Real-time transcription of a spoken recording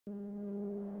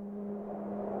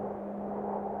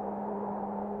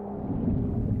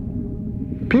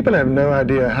People have no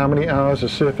idea how many hours a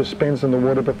surfer spends in the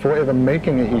water before ever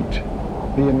making a heat.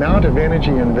 The amount of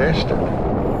energy invested.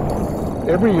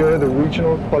 Every year, the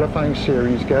regional qualifying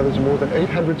series gathers more than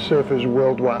 800 surfers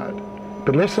worldwide,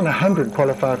 but less than 100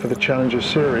 qualify for the Challenger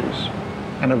Series.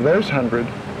 And of those 100,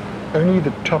 only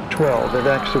the top 12 have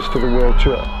access to the World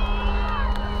Tour.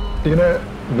 You know,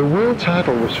 the world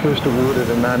title was first awarded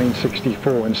in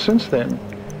 1964, and since then,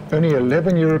 only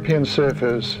 11 European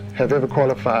surfers have ever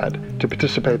qualified to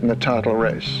participate in the title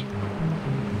race.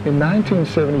 In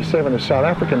 1977, a South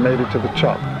African made it to the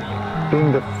top,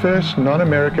 being the first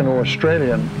non-American or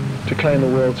Australian to claim the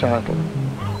world title.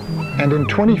 And in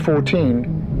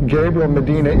 2014, Gabriel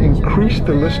Medina increased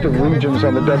the list of regions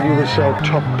on the WSL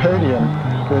top podium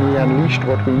when he unleashed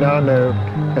what we now know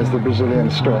as the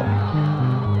Brazilian Storm.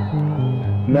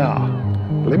 Now,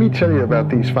 let me tell you about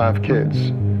these 5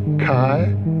 kids: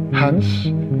 Kai, Hans,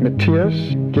 Matthias,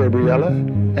 Gabriella,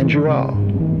 and Joao.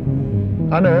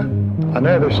 I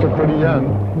know they're still pretty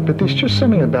young, but there's just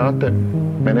something about them.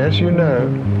 And as you know,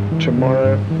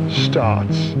 tomorrow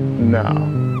starts now.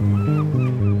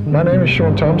 My name is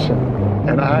Sean Thompson,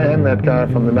 and I am that guy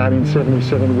from the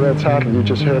 1977 world title you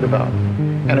just heard about.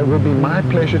 And it will be my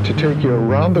pleasure to take you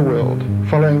around the world,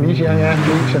 following these young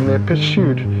athletes in their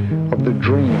pursuit of the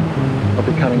dream of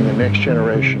becoming the next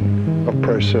generation of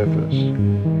pro surfers.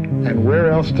 And where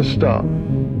else to start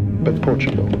but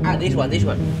Portugal? Ah, this one. This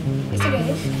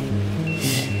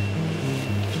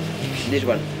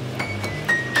one.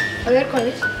 A ver, ¿cuál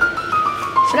es?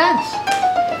 France.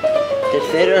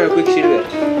 Tercero en el Quicksilver.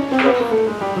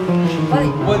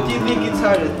 Vale. What do you think it's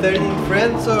harder, third in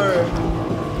France or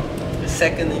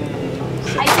second in...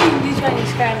 I think this one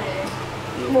is harder.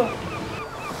 More.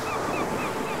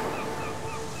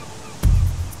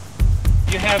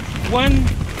 You have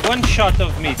one shot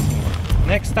of missing.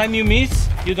 Next time you miss,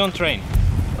 you don't train.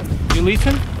 You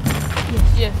listen?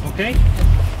 Yes. Okay?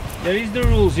 There is the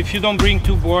rules. If you don't bring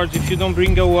 2 boards, if you don't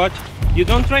bring a watch, you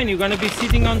don't train. You're gonna be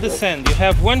sitting on the sand. You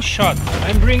have 1 shot.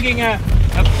 I'm bringing a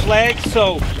flag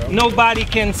so nobody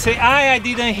can say, I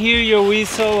didn't hear your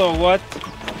whistle or what.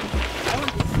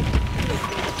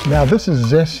 Now this is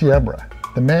Zé Seabra,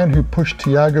 the man who pushed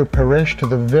Tiago Pires to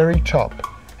the very top,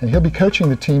 and he'll be coaching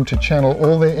the team to channel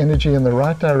all their energy in the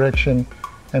right direction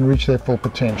and reach their full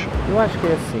potential. Eu acho que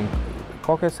é assim.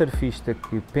 Qualquer surfista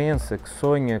que pensa, que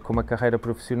sonha com uma carreira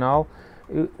profissional,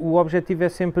 o objetivo é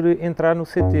sempre entrar no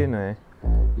CT, não é?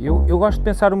 Eu gosto de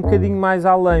pensar um bocadinho mais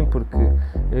além, porque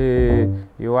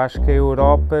eu acho que a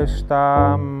Europa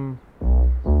está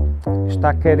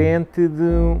carente de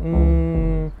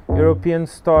um European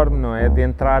Storm, não é? De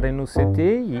entrarem no CT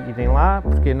e irem lá,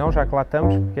 porque não, já que lá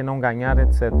estamos, porque não ganhar,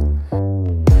 etc.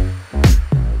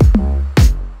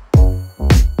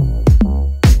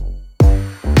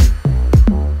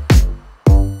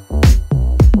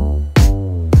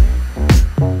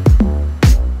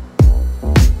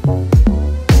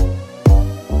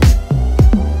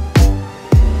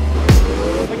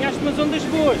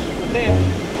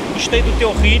 Gostei do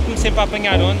teu ritmo, sempre a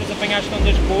apanhar ondas, apanhaste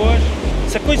ondas boas.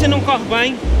 Se a coisa não corre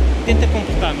bem, tenta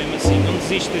comportar mesmo assim, não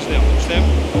desistas dela, percebe?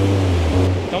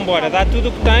 Então bora, dá tudo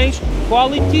o que tens.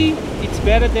 Quality, it's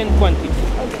better than quantity.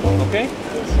 Ok?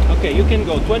 Ok, you can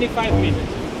go, 25 minutes.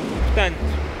 Portanto,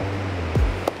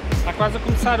 está quase a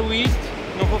começar o HIIT,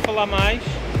 não vou falar mais,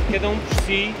 cada um por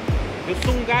si. Eu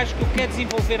sou um gajo que eu quero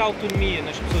desenvolver a autonomia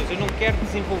nas pessoas, eu não quero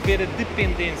desenvolver a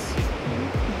dependência,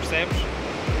 percebes?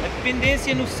 A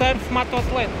dependência no surf mata o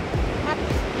atleta. Mata.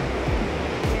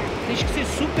 Tens que ser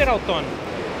super autónomo.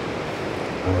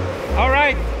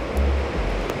 Alright.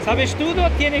 ¿Sabes tudo?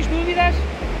 ¿Tienes dúvidas?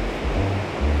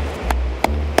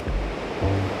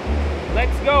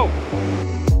 Let's go.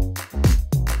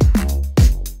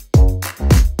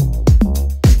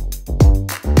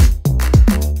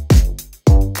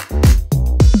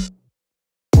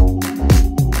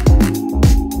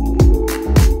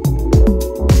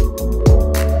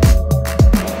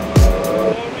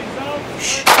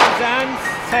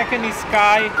 Second is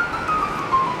Kai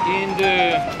in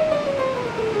the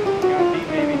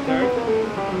maybe third.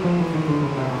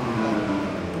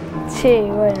 Sí,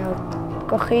 bueno,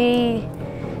 cogí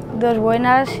 2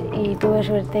 buenas y tuve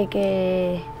suerte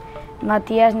que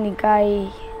Matías, ni Kai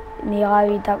ni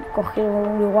Gaby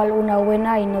cogieron igual una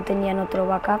buena y no tenían otro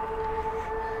backup.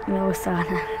 Me gusta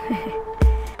ganar.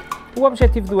 O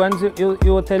objetivo do Hans,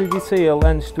 eu até lhe disse a ele,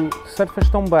 Hans, tu surfas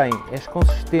tão bem, és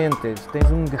consistente, tens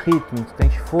um ritmo,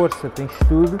 tens força, tens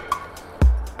tudo.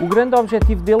 O grande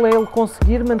objetivo dele é ele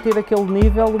conseguir manter aquele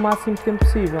nível o máximo tempo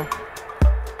possível.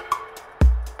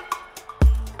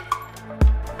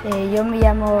 Yo me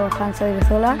llamo Hans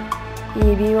Ericeira,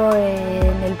 y vivo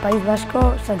en el País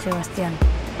Vasco, San Sebastián.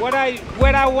 What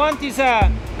I want is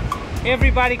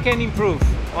everybody can improve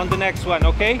on the next one,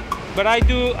 okay? But I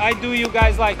do you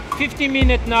guys like 15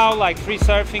 minutes now, like free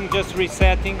surfing, just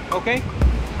resetting, okay?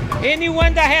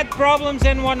 Anyone that had problems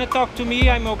and want to talk to me,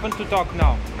 I'm open to talk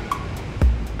now.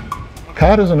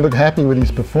 Carl doesn't look happy with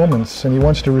his performance and he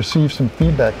wants to receive some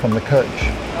feedback from the coach.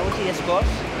 I will see the scores.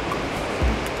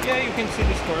 Yeah, you can see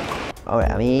the score. Hombre,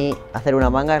 a mí hacer una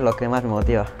manga es lo que más me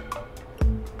motiva.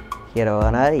 Quiero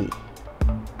ganar y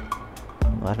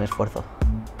más me esfuerzo.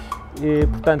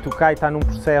 Portanto, o Kai está num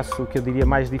processo que eu diria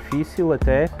mais difícil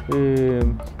até.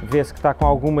 Vê-se que está com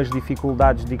algumas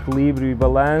dificuldades de equilíbrio e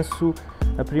balanço.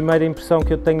 A primeira impressão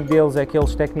que eu tenho deles é que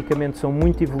eles tecnicamente são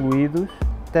muito evoluídos,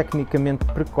 tecnicamente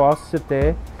precoces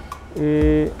até.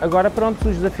 Agora pronto,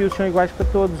 os desafios são iguais para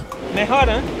todos. Mejor,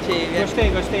 hein? Sí,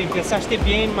 bien. Gostei. Empezaste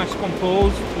bem, mais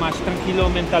composed, mais tranquilo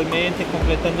mentalmente,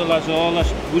 completando as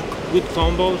olas, good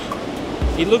combos.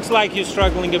 It looks like you're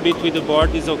struggling a bit with the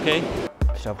board, is okay?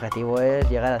 Su objetivo es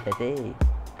llegar a CT y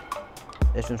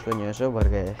es un sueño eso,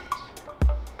 porque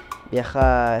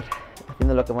viajar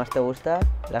haciendo lo que más te gusta,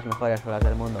 las mejores olas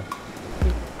del mundo.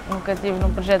 Nunca tive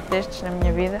num projeto destes na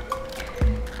minha vida.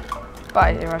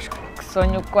 Pá, eu acho que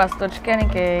sonho que quase todos querem,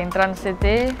 que é entrar no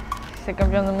CT, ser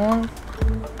campeão do mundo.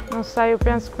 Não sei, eu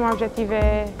penso que o meu objetivo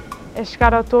é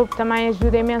chegar ao topo. Também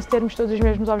ajuda imenso termos todos os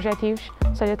mesmos objetivos,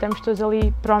 ou seja, estamos todos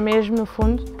ali para o mesmo, no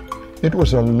fundo. It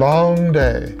was a long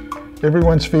day.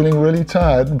 Everyone's feeling really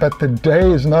tired, but the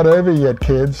day is not over yet,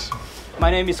 kids.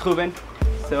 My name is Ruben,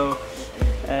 so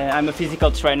I'm a physical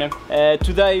trainer.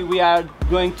 Today we are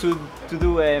going to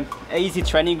do a easy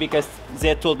training because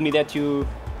Zé told me that you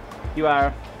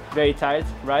are very tired,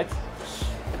 right?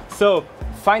 So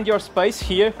find your space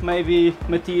here, maybe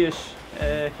Matias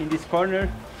in this corner,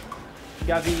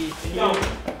 Gabi Então,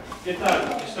 que tal?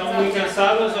 Estão muito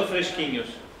cansados ou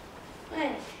fresquinhos?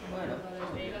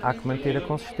 Há que manter a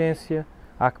consistência,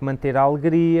 há que manter a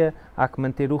alegria, há que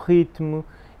manter o ritmo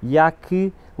e há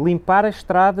que limpar a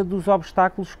estrada dos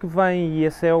obstáculos que vêm, e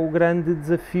esse é o grande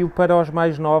desafio para os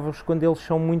mais novos quando eles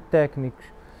são muito técnicos,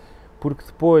 porque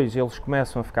depois eles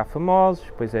começam a ficar famosos,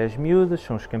 depois é as miúdas,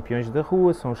 são os campeões da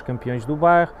rua, são os campeões do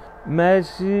bairro,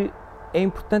 mas é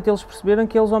importante eles perceberem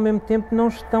que eles ao mesmo tempo não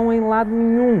estão em lado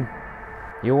nenhum.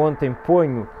 Eu ontem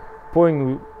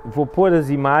vou pôr as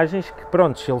imagens que,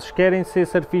 pronto, se eles querem ser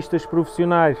surfistas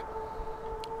profissionais,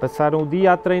 passaram o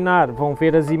dia a treinar, vão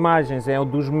ver as imagens, é um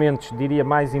dos momentos, diria,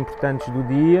 mais importantes do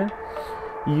dia,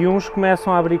 e uns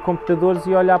começam a abrir computadores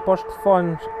e olhar para os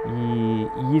telefones,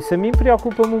 e isso a mim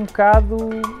preocupa-me um bocado,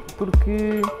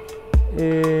 porque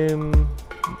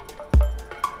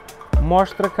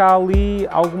mostra que há ali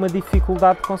alguma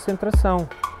dificuldade de concentração.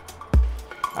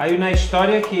 Hay una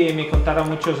historia que me contaron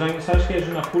muchos años. ¿Sabes qué es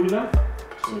una pulga?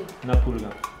 Sí. Una pulga.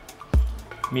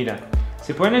 Mira,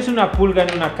 si pones una pulga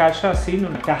en una caja, así, en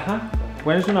una caja,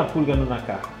 pones una pulga en una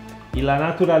caja. Y la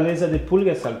naturaleza de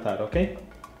pulga es saltar, ¿ok?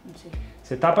 Sí.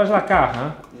 Si tapas la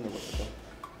caja,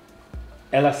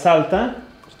 ella salta,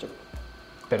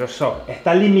 pero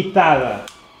está limitada.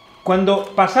 Cuando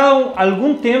pasado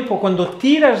algún tiempo, cuando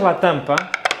tiras la tapa,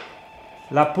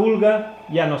 la pulga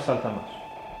ya no salta más.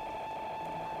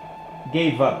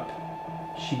 Gave up.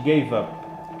 She gave up.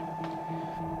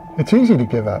 It's easy to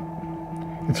give up.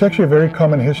 It's actually a very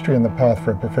common history in the path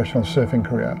for a professional surfing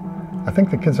career. I think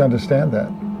the kids understand that.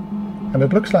 And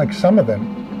it looks like some of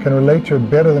them can relate to it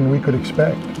better than we could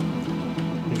expect.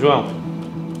 João.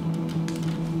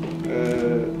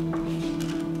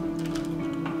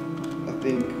 I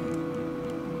think,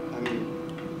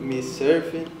 me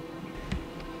surfing,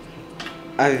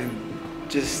 I've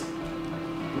just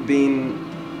been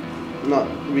not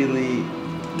really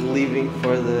living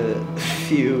for the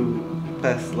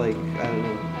past, like, I don't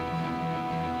know,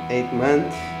 8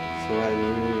 months, so I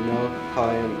don't really know how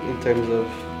I am in terms of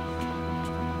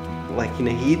like in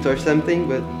a heat or something,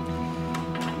 but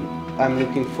I'm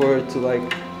looking forward to like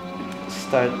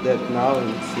start that now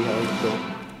and see how it goes.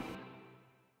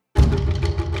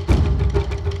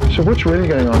 So what's really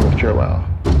going on with Joel?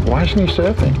 Why isn't he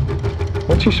surfing?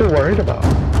 What's he so worried about?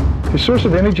 His source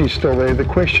of energy is still there. The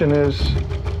question is,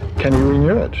 can he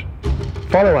renew it?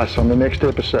 Follow us on the next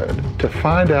episode to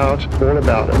find out all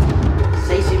about it.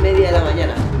 6:30 da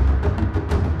manhã.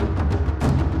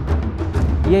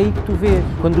 E é aí que tu vês,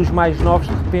 quando os mais novos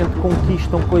de repente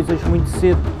conquistam coisas muito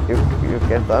cedo. Eu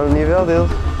quero estar no nível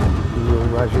deles.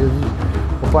 E eu às vezes,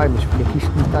 pai, mas porque é que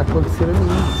isto me está a acontecer a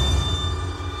mim?